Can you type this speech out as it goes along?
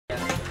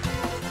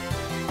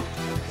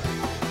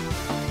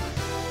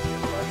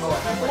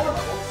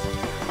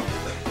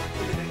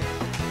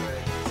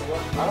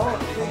I don't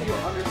think you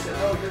understand.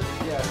 No, you're.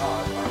 Yeah, no,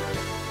 I'm alright.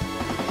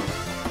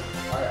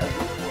 Alright, I go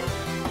for it.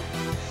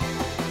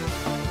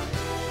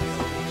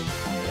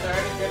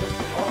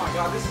 Oh my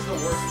god, this is the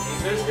worst game.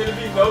 There's gonna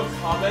be no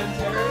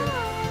commentary.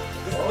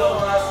 This is the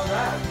last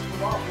match.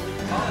 Come on, we need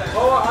comment.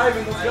 Oh,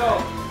 Ivan, let's go.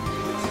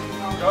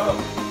 Go.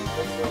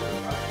 Let's go.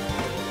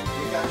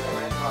 You guys can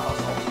rank my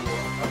house all you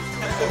want.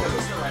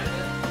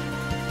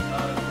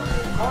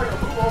 Mario,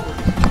 move over.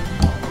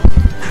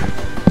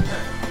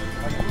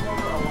 Like, move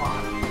over a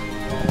lot.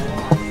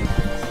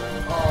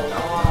 Oh,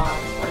 God.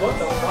 What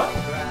the fuck?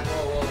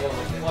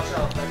 Whoa. Watch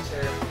out, next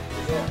chair.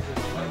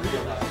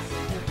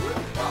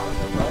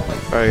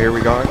 Alright, here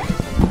we go.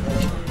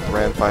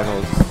 Grand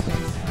finals.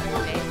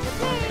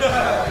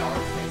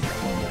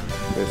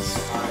 It's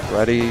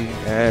Reddy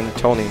and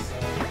Tony.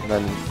 And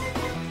then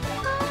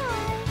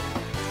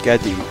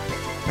Geddy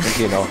and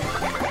Hino.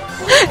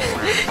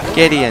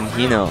 Geddy and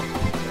Hino.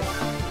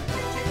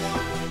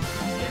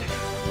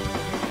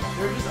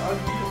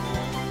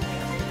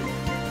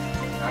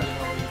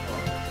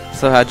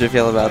 So how'd you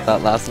feel about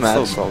that last match?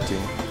 So salty.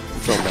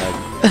 So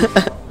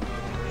mad.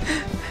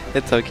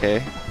 It's okay.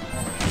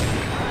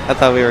 I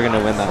thought we were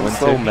gonna win that one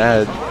So too.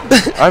 mad.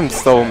 I'm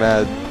so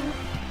mad.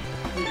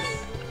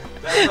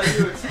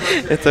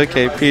 It's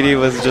okay, PD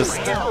was just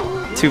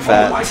too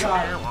fat.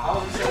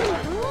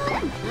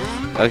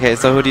 Okay,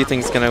 so who do you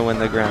think's gonna win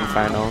the grand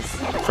finals?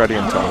 Freddy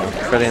and Tony.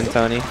 Freddy and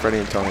Tony? Freddy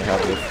and Tony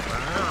have it.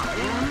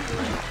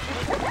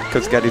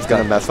 Because Geddy's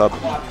gonna mess up.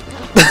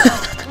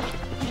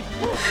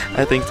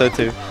 I think so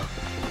too.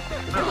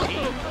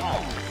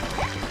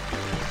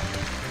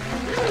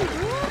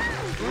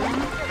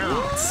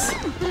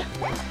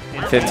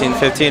 It's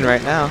 15-15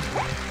 right now.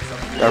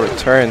 A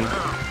return.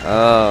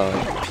 Oh,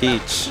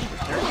 Peach.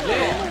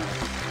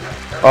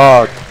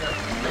 Oh,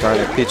 darn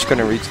it. Peach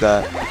couldn't reach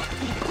that.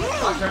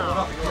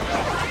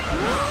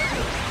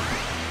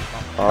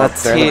 Oh,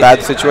 Let's they're in see. a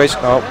bad situation.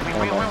 Oh,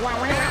 oh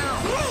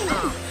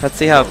no. Let's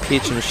see how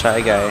Peach and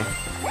Shy Guy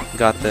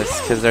got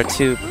this, because they're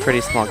two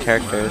pretty small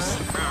characters.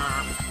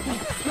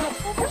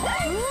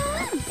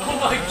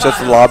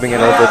 Just lobbing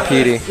it over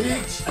Petey.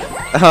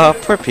 Oh,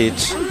 poor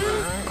Peach.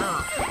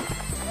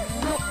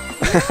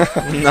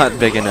 Not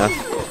big enough.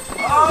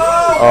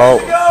 Oh,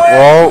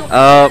 whoa.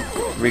 Oh,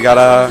 We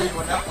gotta.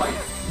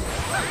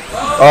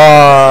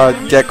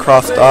 Oh, get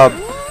crossed up.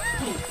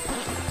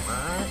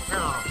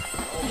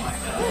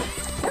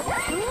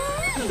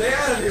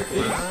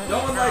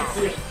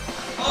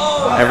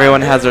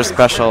 everyone has their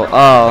special.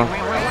 Oh,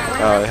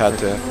 Oh, I had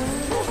to.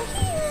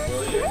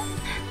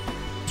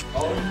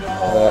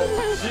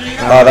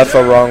 Oh, that's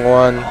the wrong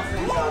one.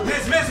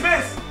 Miss!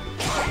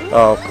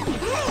 Oh,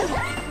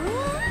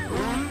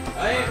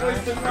 I ain't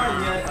wasted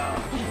time yet.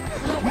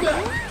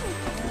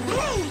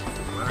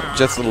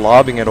 just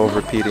lobbing it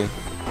over Petey.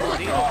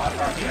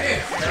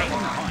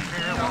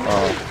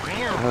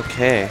 Oh,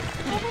 okay.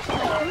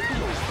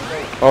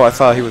 oh, I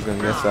thought he was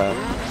gonna miss that.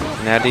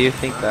 Now do you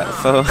think that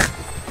so?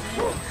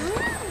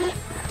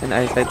 And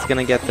Eyesight's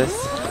gonna get this?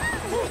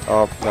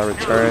 Oh, that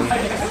return.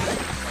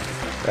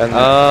 And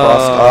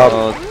crossed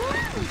Oh,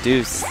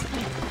 deuce. up.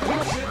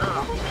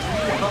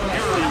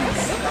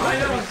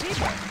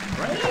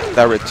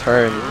 That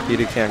return,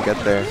 Petey can't get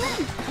there.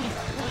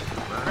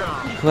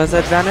 Who has the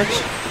advantage?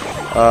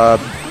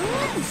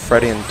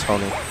 Freddy and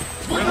Tony.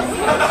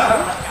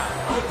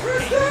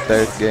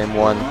 There's game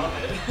one.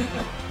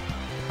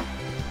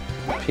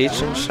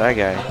 Peach and Shy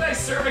Guy. I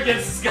serve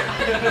against this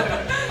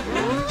guy.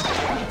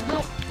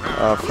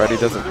 Freddy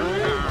doesn't,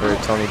 or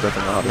Tony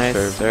doesn't know how to Nice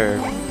serve.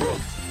 serve.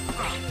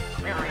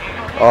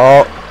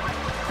 Oh,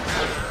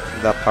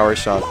 that power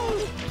shot.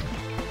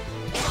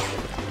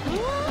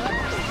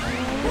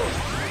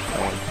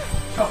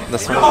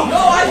 This one. Oh no,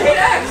 I hate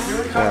X!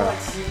 Yeah.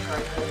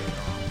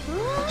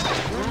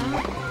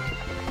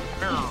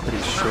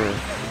 Pretty sure.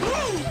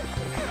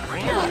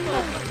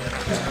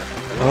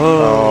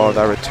 Oh,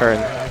 that return.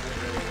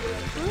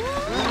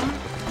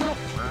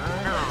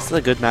 This is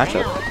a good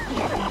matchup.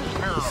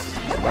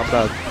 Not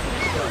bad.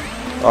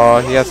 Oh,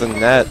 he has a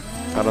net.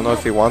 I don't know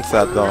if he wants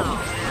that though.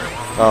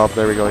 Oh,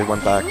 there we go. He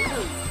went back.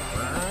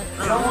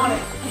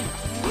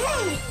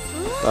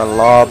 A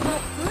lob.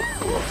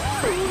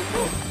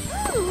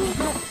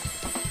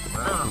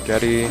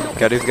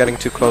 Geddy's getting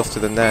too close to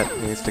the net.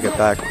 He needs to get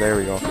back. There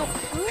we go.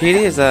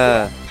 PD is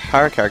a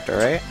power character,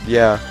 right?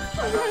 Yeah.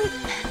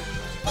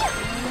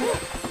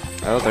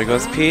 Oh, there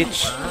goes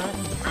Peach.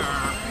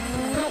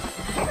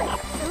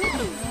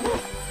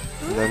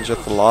 And then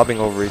just lobbing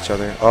over each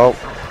other. Oh,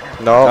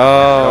 no.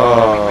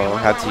 Oh,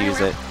 had to use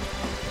it.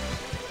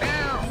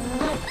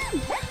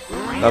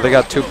 Now they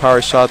got two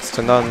power shots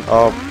to none.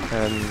 Oh,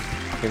 and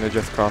Hino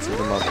just crosses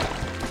them up.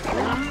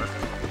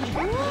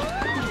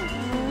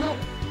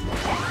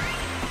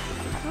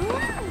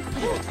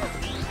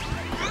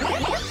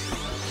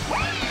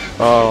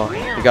 Oh,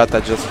 he got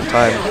that just in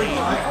time.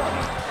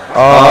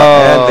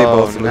 Oh, and they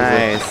both lose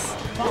nice.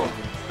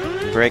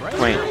 Break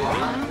point.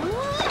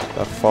 it.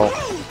 The fault.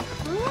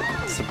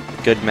 It's a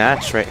good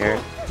match right here.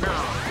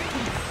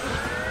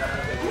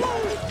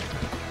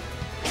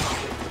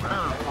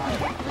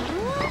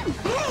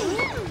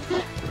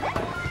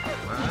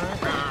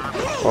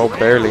 Oh,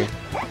 barely.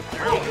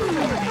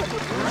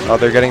 Oh,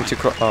 they're getting too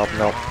close. Oh,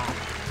 no.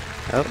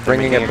 Oh,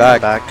 Bringing making it back.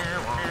 back.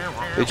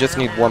 They just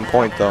need 1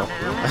 point, though.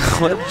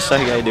 What is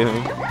Shy Guy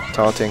doing?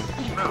 Taunting.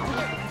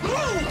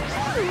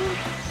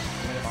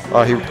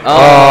 Oh, he...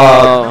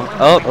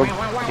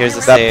 Oh, here's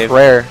a that save.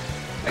 prayer.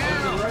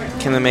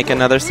 Can they make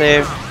another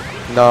save?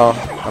 No,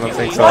 I don't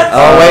think so. Oh,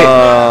 Oh, wait.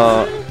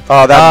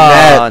 Oh,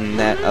 that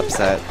net. net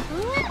upset.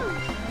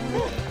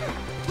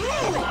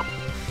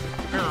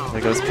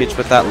 There goes Peach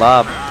with that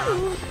lob.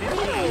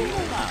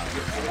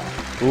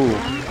 Ooh.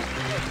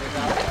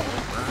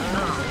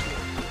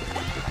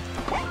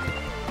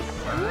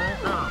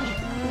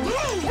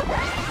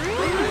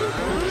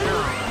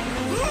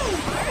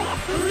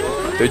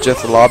 They're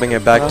just lobbing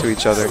it back to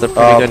each other. It's a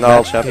pretty good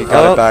no, matchup. he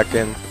got it back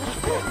in.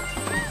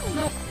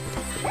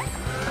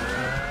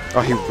 Oh,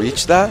 he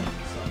reached that?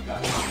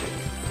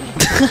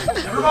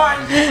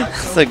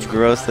 That's the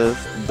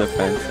grossest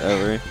defense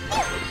ever.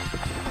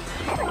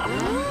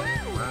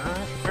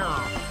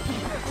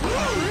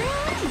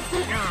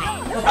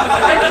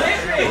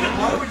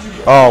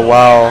 Oh,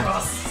 wow.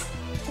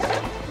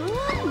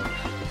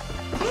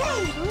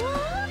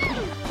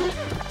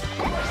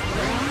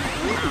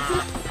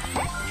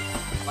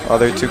 Oh,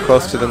 they're too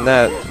close to the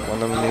net.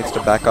 One of them needs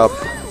to back up.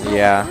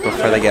 Yeah,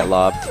 before they get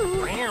lobbed.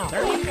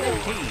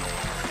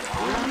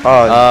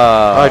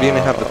 Oh, I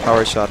didn't have the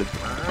power shot.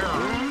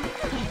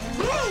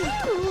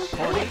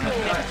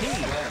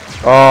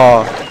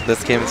 Oh,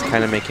 This game is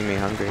kind of making me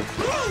hungry.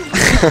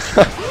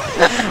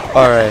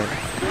 alright.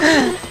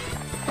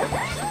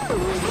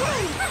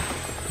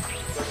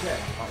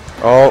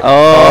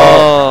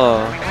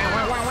 Oh,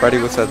 Freddy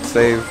was at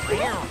save.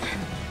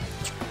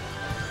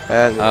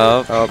 And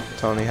Oh.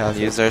 Tony has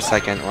it. Use our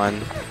second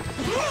one.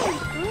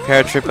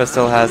 Paratroopa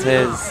still has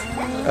his.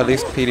 At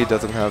least Petey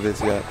doesn't have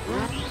his yet.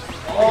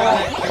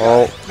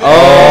 Oh.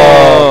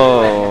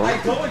 Oh!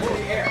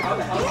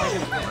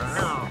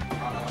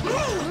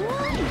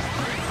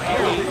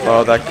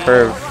 Oh, that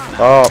curve.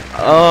 Oh,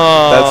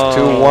 Oh! that's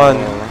 2-1.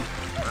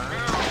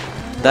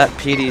 That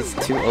PD's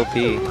too OP.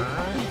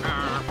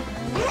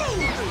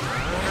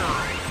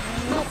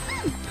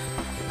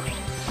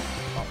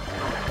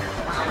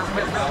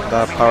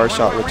 That power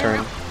shot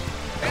return.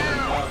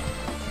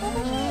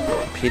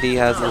 PD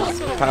has his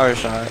power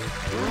shot.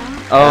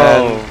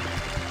 Oh!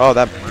 Oh,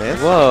 that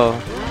missed? Whoa!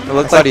 It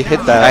looks I thought like he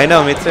hit that. I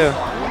know, me too.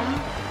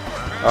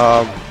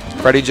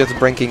 Freddy just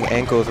breaking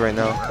ankles right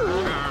now.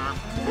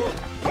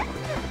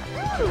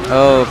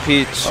 Oh,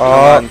 Peach. Come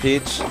Oh. on,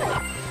 Peach.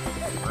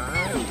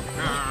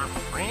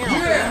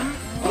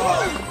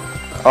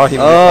 Oh, he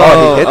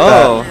hit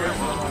that.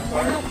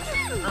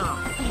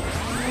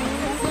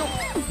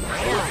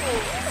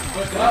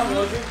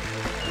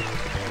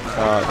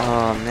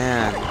 Oh,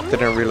 man.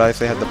 Didn't realize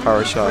they had the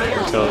power shot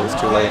until it was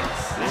too late.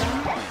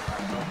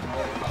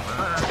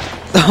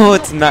 Oh,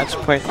 it's match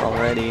point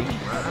already.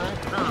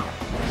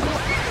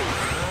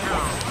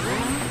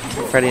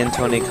 Can Freddy and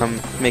Tony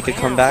make a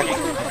comeback?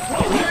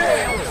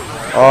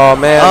 Oh,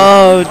 man.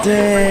 Oh,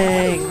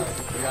 dang.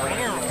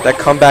 That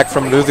comeback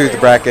from loser's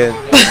bracket.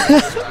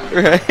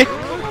 Right?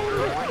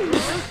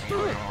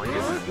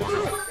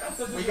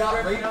 We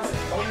got raped.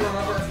 Don't you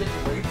remember us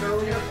getting raped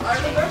earlier? I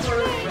remember.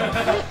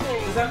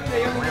 Does that mean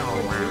they only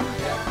get raped?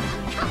 Yeah.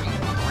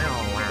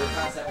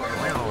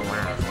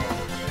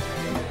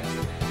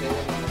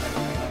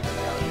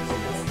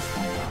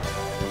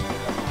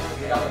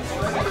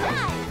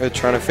 They're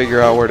trying to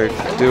figure out where to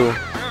do.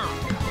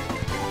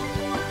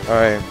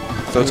 Alright.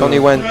 So Tony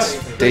went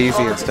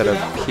Daisy instead of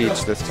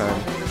Peach this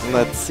time.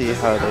 Let's see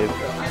how they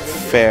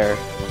fare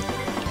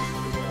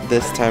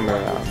this time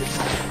around.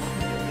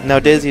 Now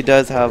Daisy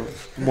does have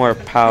more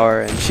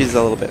power and she's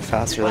a little bit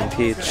faster than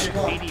Peach.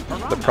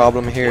 The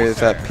problem here is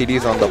that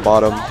PD's on the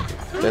bottom.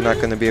 They're not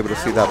going to be able to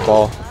see that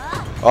ball.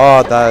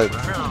 Oh, that...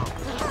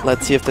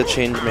 Let's see if the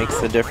change makes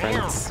the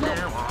difference.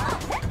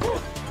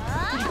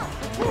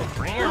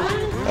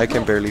 I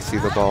can barely see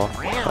the ball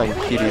on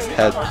PD's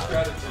head.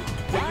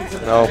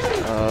 Nope.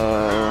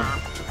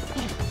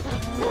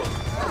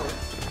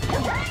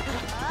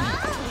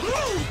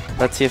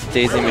 Let's see if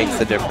Daisy makes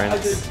the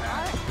difference.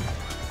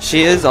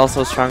 She is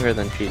also stronger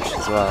than Peach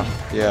as well.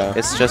 Yeah.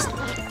 It's just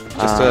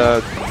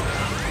Her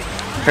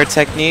her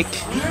technique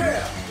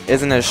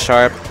isn't as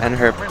sharp and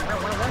her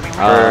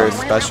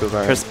specials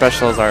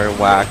are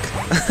whack.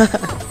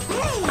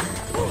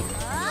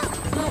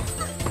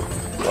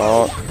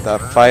 Oh,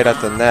 that fight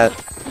at the net.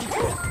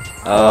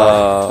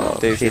 Oh,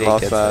 Daisy PD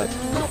lost gets that. it.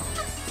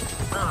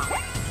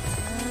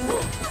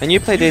 And you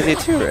play Daisy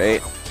too,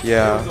 right?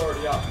 Yeah.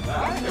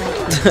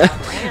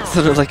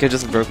 Sort of like I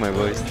just broke my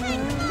voice.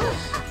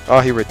 Oh,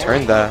 he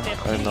returned that.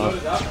 I don't know.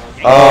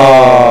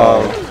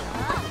 Oh.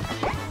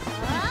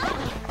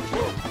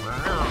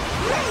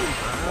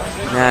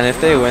 Man, if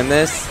they win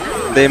this,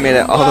 they made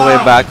it all the way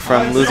back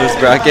from loser's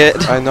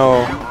bracket. I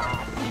know.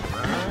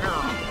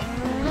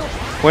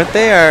 Weren't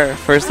they our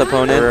first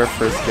opponent? Our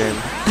first game.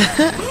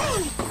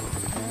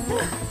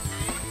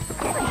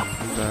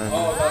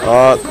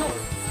 Oh,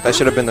 that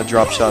should have been a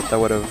drop shot. That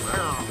would have.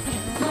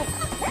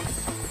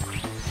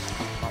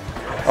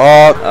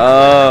 Oh,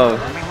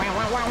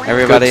 Oh.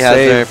 Everybody Good has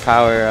save. their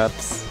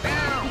power-ups.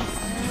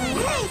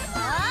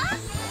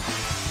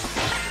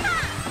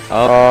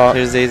 Oh,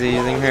 here's Daisy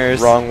using hers.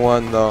 wrong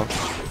one though.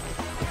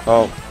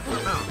 Oh.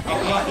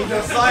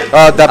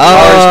 That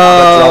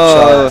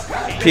Oh, drop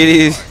shot.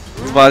 PD's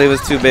body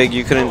was too big.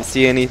 You couldn't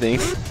see anything.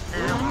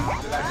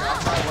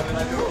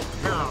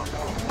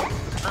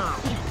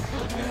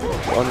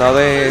 Oh, now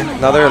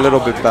they're a little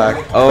bit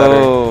back.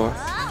 Oh.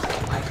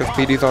 Because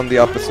PD's on the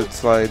opposite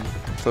side,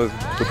 so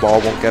the ball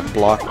won't get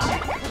blocked.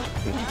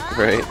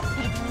 Right.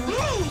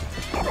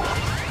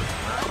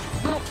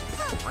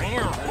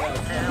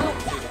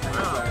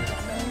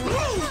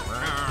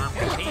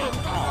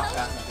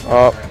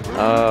 Oh,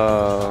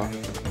 Oh.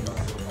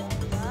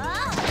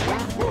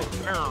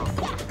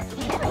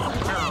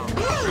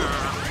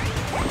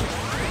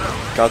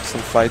 got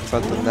some fights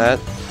at the net.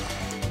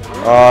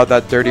 Oh,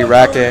 that dirty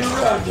racket.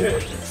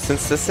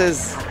 Since this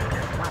is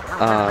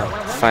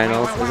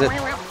finals, is it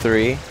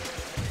 3?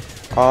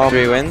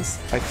 3 wins?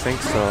 I think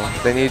so.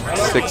 They need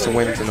 6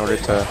 wins in order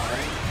to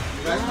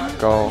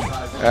go.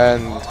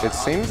 And it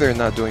seems they're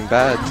not doing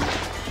bad.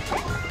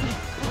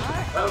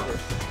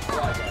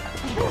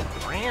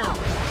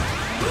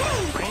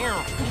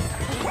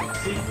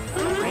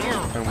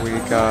 And we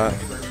got...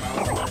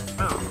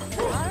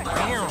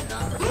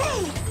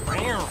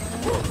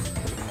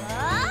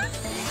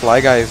 Fly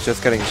Guy is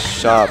just getting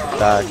shot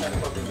back.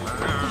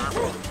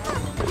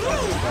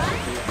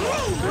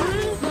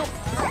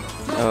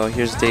 Oh,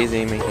 here's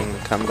Daisy making a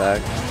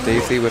comeback.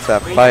 Daisy with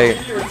that fight,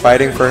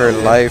 fighting for her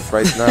life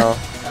right now.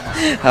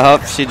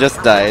 Oh, she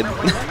just died.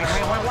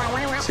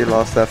 She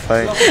lost that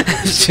fight.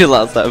 She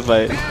lost that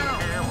fight.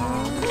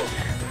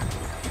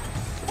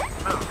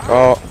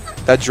 Oh,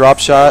 that drop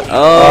shot.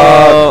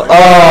 Oh,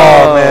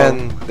 oh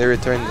man, they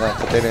returned that,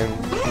 but they didn't.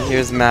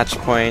 Here's match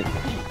point.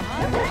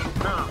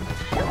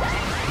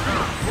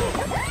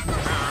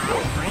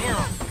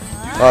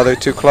 Oh, they're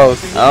too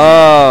close.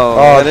 Oh,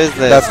 Oh, what is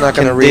this? that's not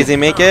gonna Can read. Daisy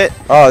make it?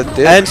 Oh, it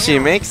did. And she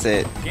makes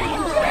it.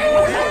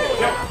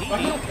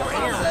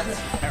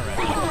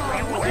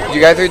 You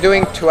guys are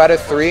doing 2 out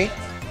of 3?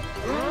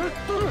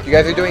 You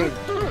guys are doing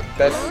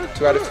best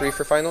 2 out of 3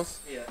 for finals?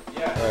 Yeah.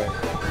 Alright.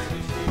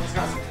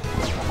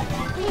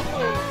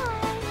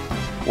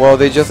 Well,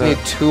 they just need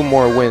 2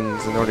 more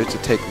wins in order to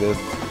take this.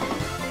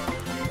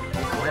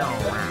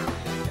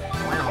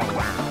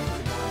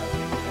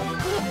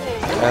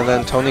 And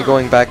then Tony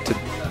going back to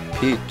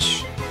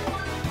Peach.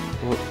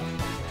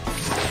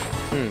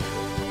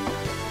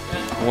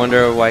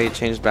 Wonder why he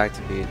changed back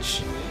to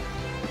Peach.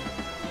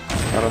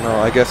 I don't know.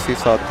 I guess he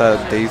thought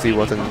that Daisy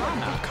wasn't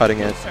cutting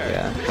it.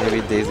 Yeah,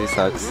 maybe Daisy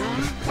sucks.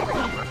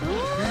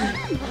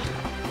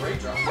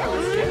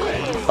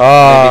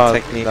 Ah,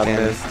 Maybe technique that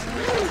and missed.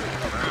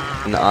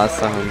 an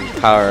awesome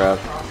power up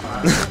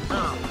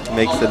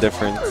makes a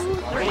difference.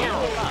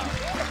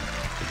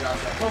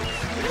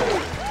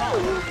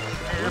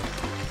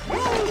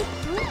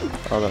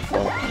 Oh, that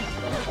fall.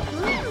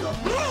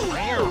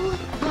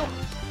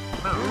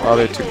 Oh,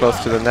 they're too close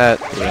to the net.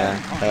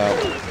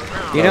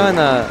 Yeah. You know in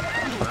the,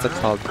 what's it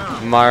called?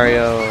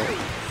 Mario,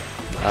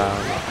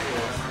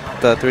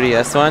 the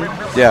 3DS one?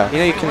 Yeah. You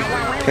know you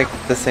can pick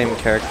the same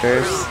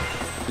characters?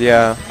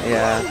 Yeah.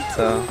 Yeah,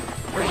 so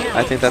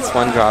I think that's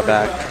one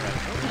drawback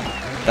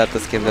that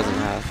this game doesn't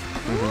have.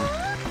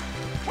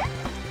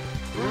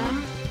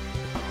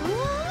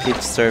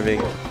 Peach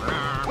serving.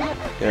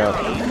 Yeah.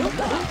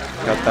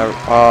 Got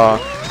that. Oh,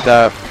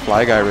 that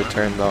Fly Guy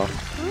return though.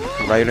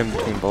 Right in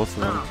between both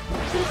of them.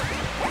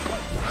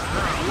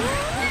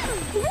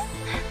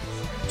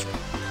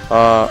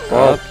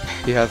 Well,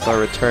 he has a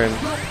return.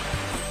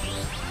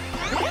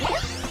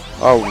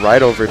 Oh,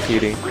 right over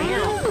PD.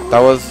 That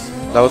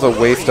was a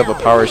waste of a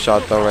power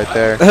shot though, right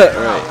there.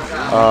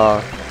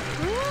 Right.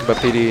 But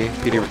PD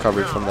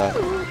recovered from that.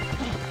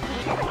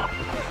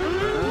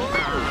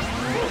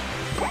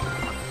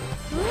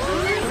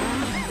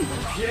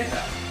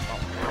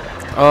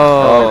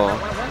 Oh.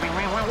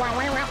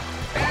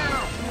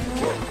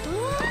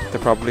 They're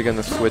probably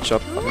gonna switch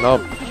up.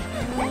 Nope.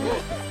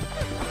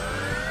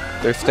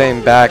 They're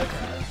staying back.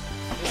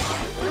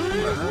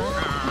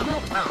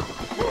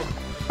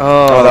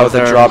 Oh, that was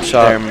a drop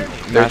shot. They're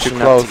They're too mashing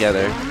close. up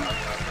together.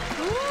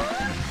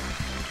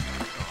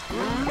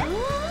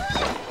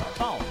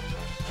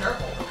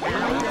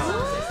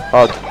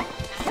 Oh,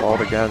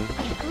 fault again.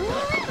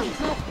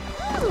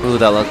 Ooh,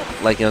 that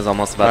looked like it was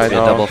almost about I to be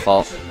know. a double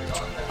fault.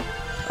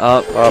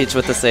 Oh, Peach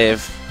with the save.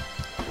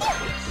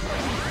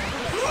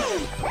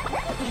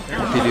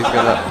 PD's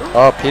gonna.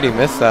 Oh, PD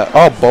missed that.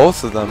 Oh,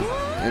 both of them.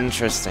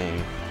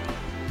 Interesting.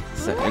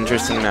 It's an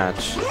interesting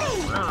match.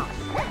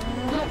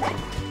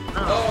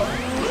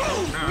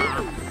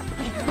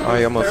 Oh,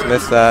 he almost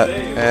missed that.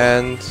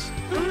 And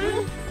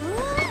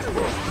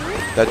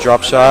that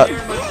drop shot.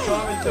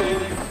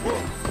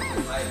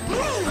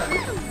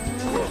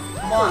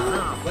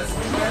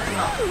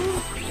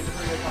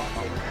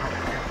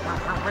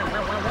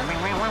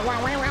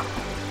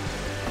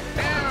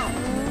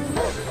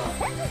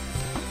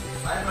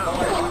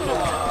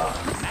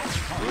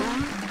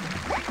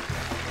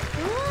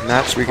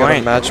 Match We got a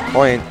point. match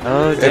point.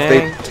 Oh, If dang.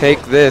 they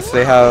take this,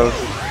 they have.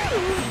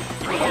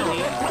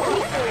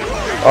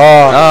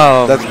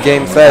 Oh, that's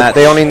game set. match.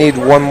 They only need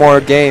one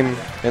more game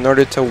in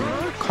order to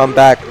come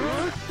back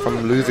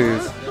from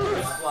losers.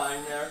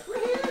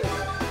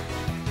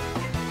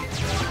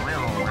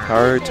 How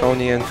are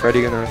Tony and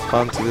Freddy gonna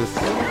respond to this?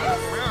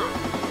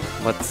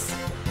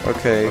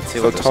 Okay, Let's see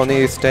so what this Tony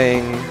is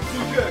staying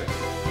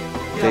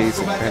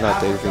Daisy, or not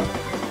Daisy,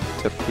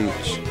 to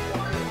Peach,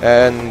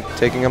 and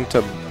taking him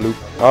to Blue.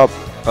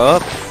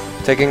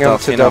 Taking him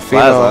to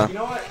Delfino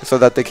so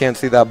that they can't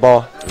see that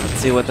ball. Let's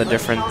see what the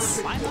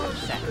difference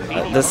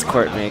that this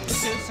court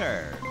makes.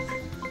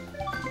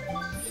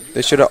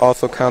 They should have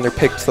also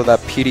counter-picked so that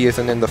PD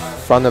isn't in the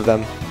front of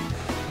them.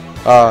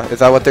 Is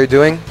that what they're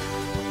doing?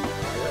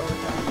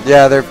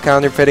 Yeah, they're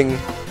counter-pitting.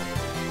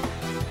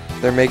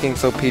 They're making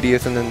so PD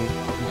isn't in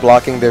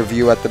blocking their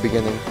view at the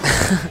beginning.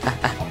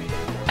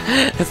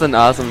 It's an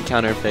awesome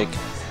counter pick.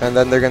 And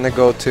then they're gonna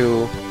go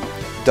to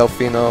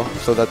Delfino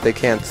so that they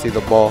can't see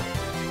the ball.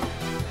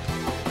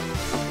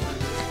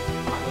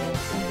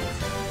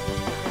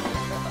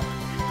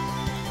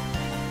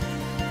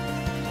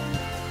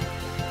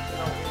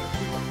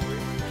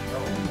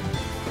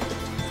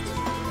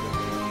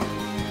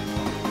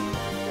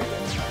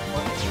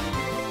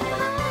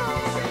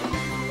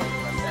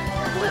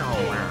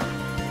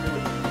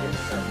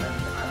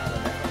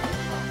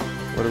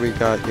 What do we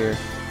got here?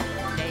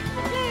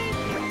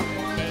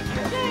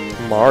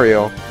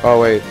 Mario. Oh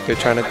wait, they're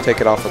trying to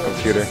take it off a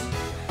computer.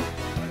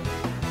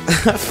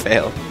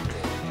 Fail.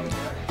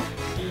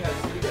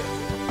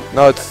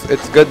 No,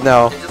 it's good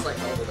now.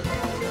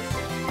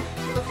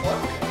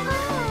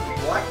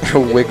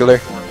 Wiggler.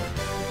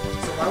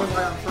 So why was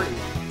I on 3?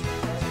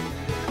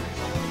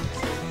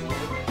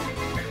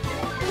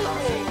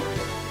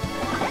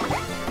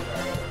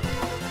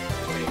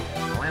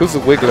 Who's the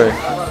Wiggler?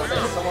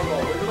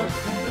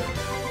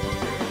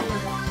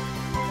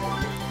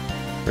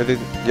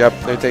 Yep,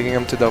 they're taking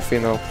him to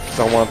Delfino.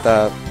 Don't want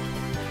that.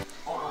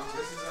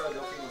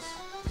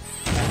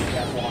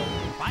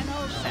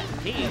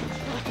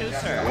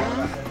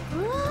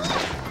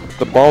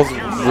 The ball's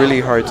really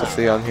hard to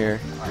see on here.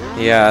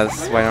 Yeah,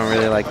 that's why I don't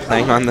really like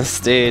playing on the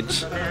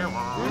stage.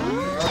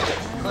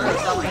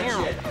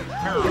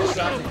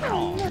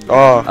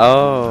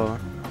 Oh,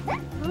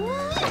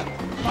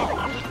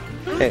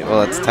 Okay,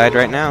 well it's tied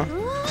right now.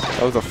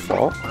 that was a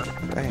fall?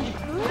 Dang.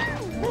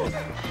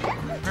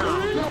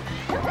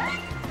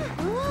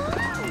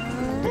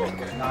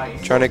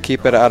 Trying to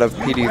keep it out of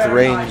PD's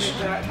range.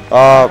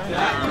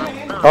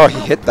 Oh, he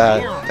hit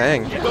that.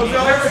 Dang.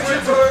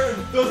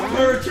 Those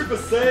paratrooper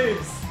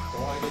saves.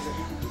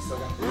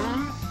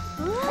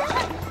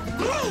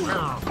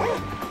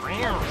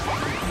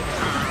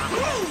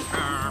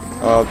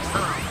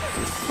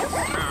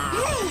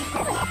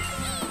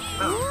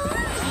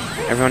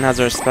 Everyone has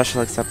their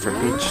special except for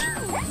Peach.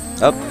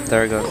 Oh,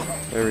 there it goes.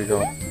 There we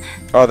go.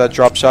 Oh, that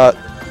drop shot.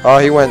 Oh,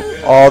 he went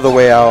all the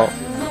way out.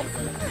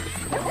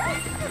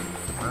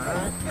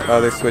 Oh,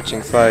 they're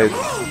switching sides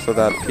so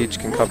that Peach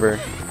can cover.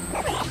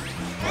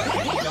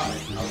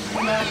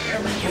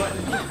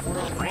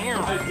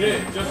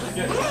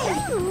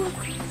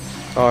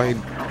 Oh, he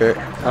nope.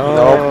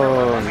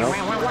 Oh, nope.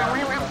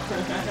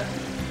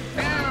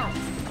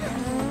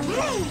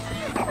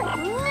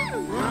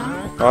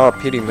 Oh,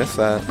 PD missed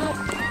that.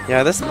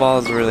 Yeah, this ball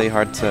is really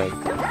hard to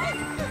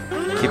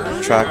keep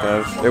track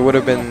of. It would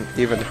have been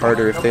even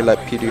harder if they let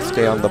PD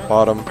stay on the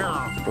bottom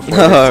before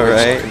they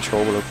Right. switched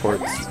controller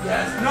ports.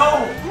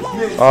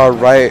 All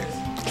right.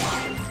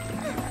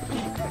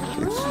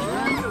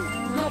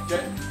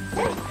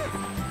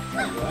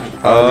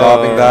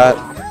 Lobbing that.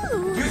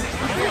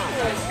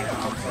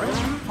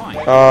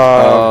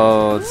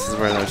 Oh, this is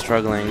where they're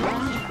struggling.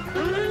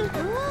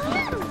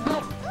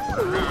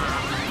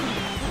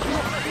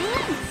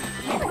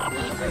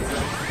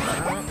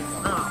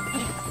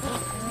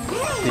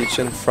 Peach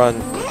in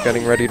front,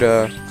 getting ready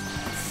to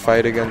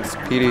fight against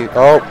PD.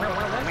 Oh!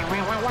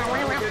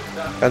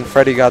 And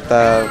Freddy got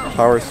the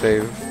power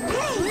save.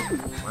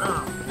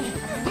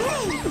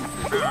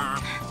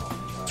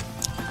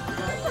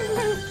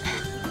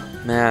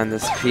 Man,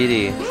 this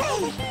PD.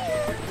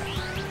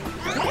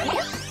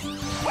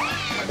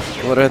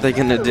 What are they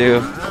gonna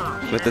do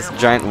with this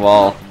giant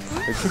wall?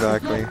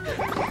 Exactly.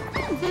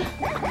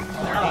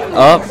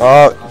 Oh!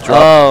 Oh,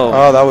 drop. Oh.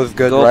 Oh, that was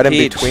good. Go Right in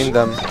Peach. between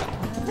them.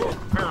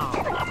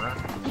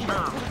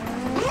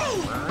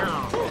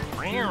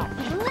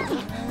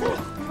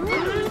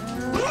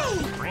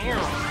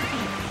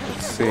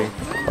 Let's see.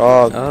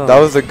 Oh, that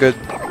was a good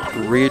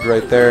read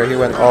right there. He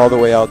went all the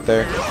way out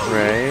there.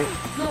 Right?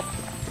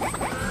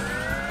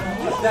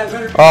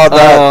 Oh,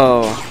 that.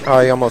 Oh! Oh,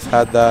 he almost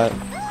had that.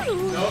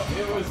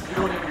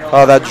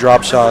 Oh, that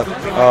drop shot.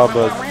 Oh,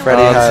 but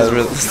Freddy has.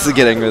 This is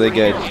getting really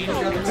good.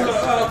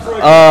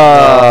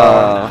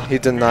 He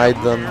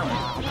denied them.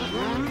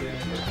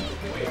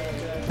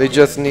 They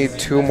just need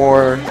 2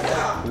 more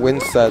win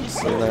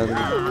sets, and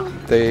then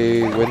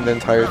they win the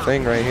entire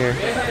thing right here.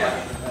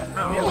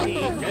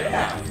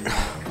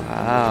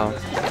 Wow.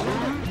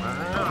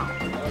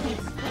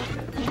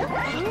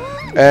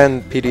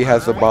 And PD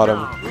has the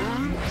bottom.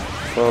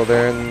 So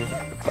they're in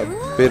a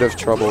bit of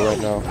trouble right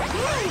now.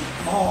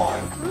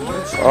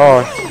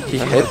 Oh, he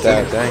hit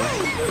that, dang.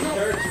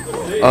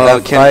 Oh,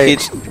 That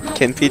fight.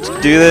 can Peach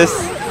do this?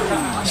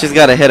 She's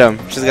gotta hit him.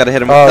 She's gotta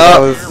hit him. Oh, that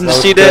Oh,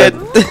 was she good.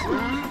 did.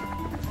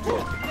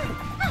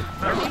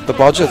 The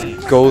ball just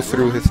goes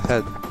through his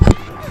head.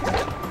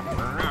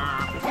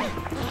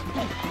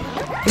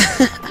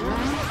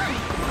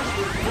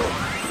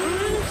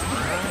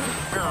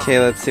 Okay,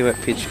 let's see what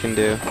Peach can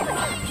do.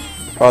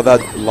 Oh,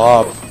 that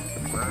lob.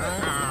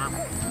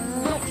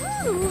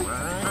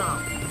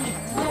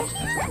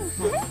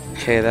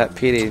 Okay, that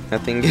PD,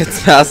 nothing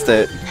gets past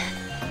it.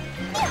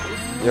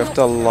 You have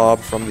to lob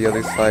from the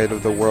other side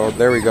of the world.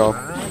 There we go.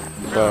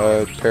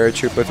 But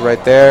Paratroopa's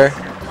right there.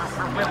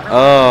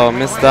 Oh,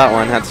 missed that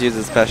one. Had to use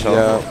a special.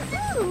 Yeah.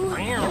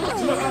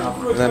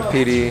 And then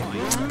PD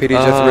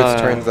just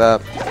returns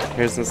that.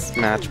 Here's this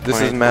match point.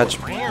 This is match.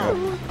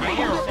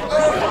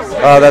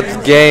 Oh, that's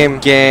game.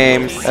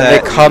 Game, And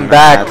set, they come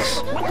back.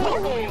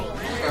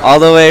 match. All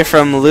the way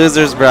from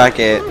loser's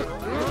bracket.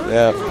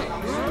 Yeah.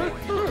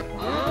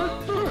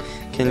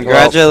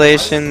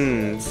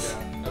 Congratulations.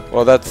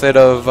 Well, that's it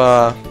of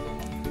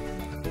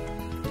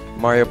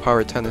Mario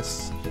Power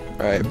Tennis.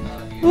 Alright.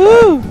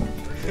 Woo!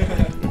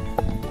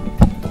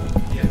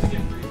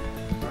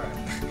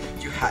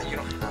 You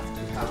don't have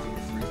to. You have to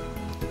be free.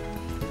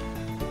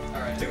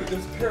 Alright, dude,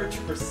 those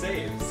paratrooper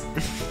saves.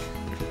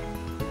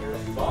 They're a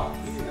box.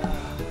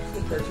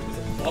 Paratrooper's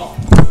a box.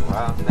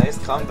 Wow, nice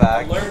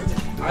comeback.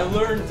 I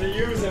learned to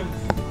use him.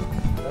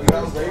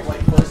 That was great,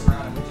 like first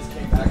round, and we just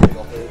came back and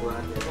the whole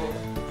round.